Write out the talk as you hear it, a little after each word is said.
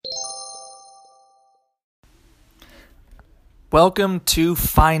Welcome to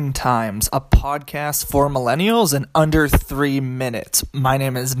Fine Times, a podcast for millennials in under 3 minutes. My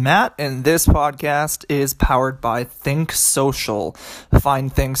name is Matt, and this podcast is powered by Think Social.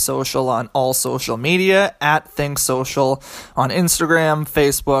 Find Think Social on all social media, at Think Social on Instagram,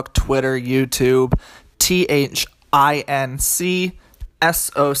 Facebook, Twitter, YouTube, ThincSocial,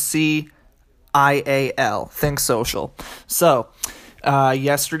 Think Social. So,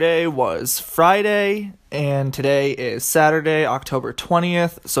 yesterday was Friday, and today is Saturday, October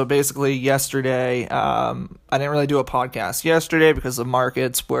 20th. So basically yesterday, I didn't really do a podcast yesterday because the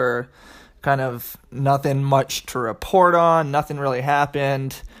markets were kind of nothing much to report on. Nothing really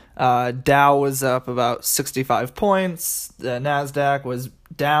happened. Dow was up about 65 points. The NASDAQ was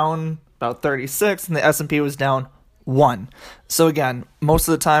down about 36, and the S&P was down 1. So again, most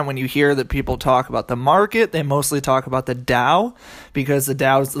of the time when you hear that people talk about the market, they mostly talk about the Dow, because the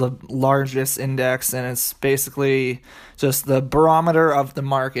Dow is the largest index and it's basically just the barometer of the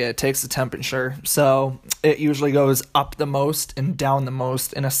market. It takes the temperature. So it usually goes up the most and down the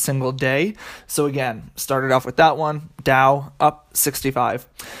most in a single day. So again, started off with that one, Dow up 65.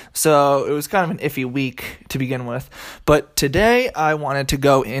 So it was kind of an iffy week to begin with. But today I wanted to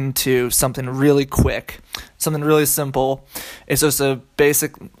go into something really quick, something really simple. It's just a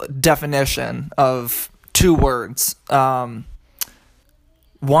basic definition of 2 words. One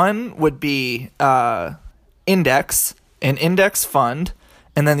would be index, an index fund,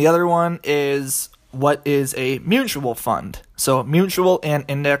 and then the other one is what is a mutual fund. So mutual and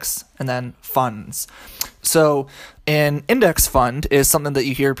index, and then funds. So an index fund is something that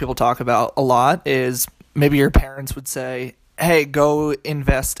you hear people talk about a lot. Is maybe your parents would say, hey, go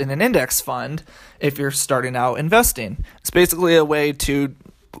invest in an index fund if you're starting out investing. It's basically a way to,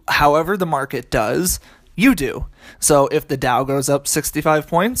 however the market does, you do. So if the Dow goes up 65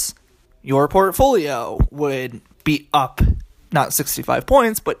 points, your portfolio would be up. Not 65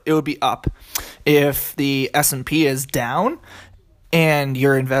 points, but it would be up. If the S&P is down and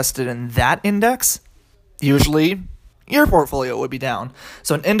you're invested in that index, usually your portfolio would be down.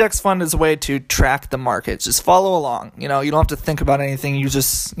 So an index fund is a way to track the markets. Just follow along. You don't have to think about anything. You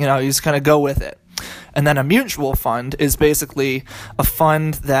just kind of go with it. And then a mutual fund is basically a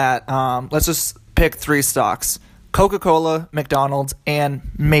fund that, let's just pick 3 stocks: Coca-Cola, McDonald's, and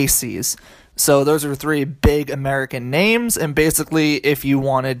Macy's. So those are 3 big American names. And basically, if you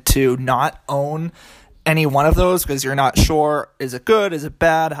wanted to not own any one of those because you're not sure, is it good, is it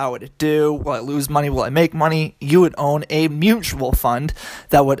bad, how would it do, will I lose money, will I make money, you would own a mutual fund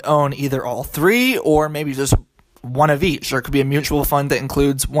that would own either all 3 or maybe just one of each. Or it could be a mutual fund that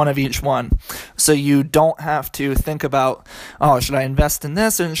includes one of each one. So you don't have to think about, should I invest in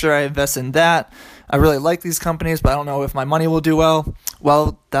this and should I invest in that? I really like these companies, but I don't know if my money will do well.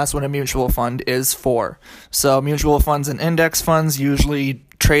 Well, that's what a mutual fund is for. So mutual funds and index funds usually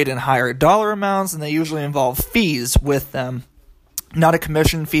trade in higher dollar amounts, and they usually involve fees with them. Not a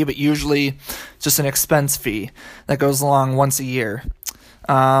commission fee, but usually just an expense fee that goes along once a year.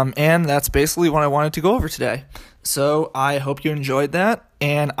 And that's basically what I wanted to go over today. So I hope you enjoyed that,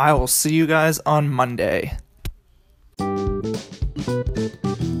 and I will see you guys on Monday.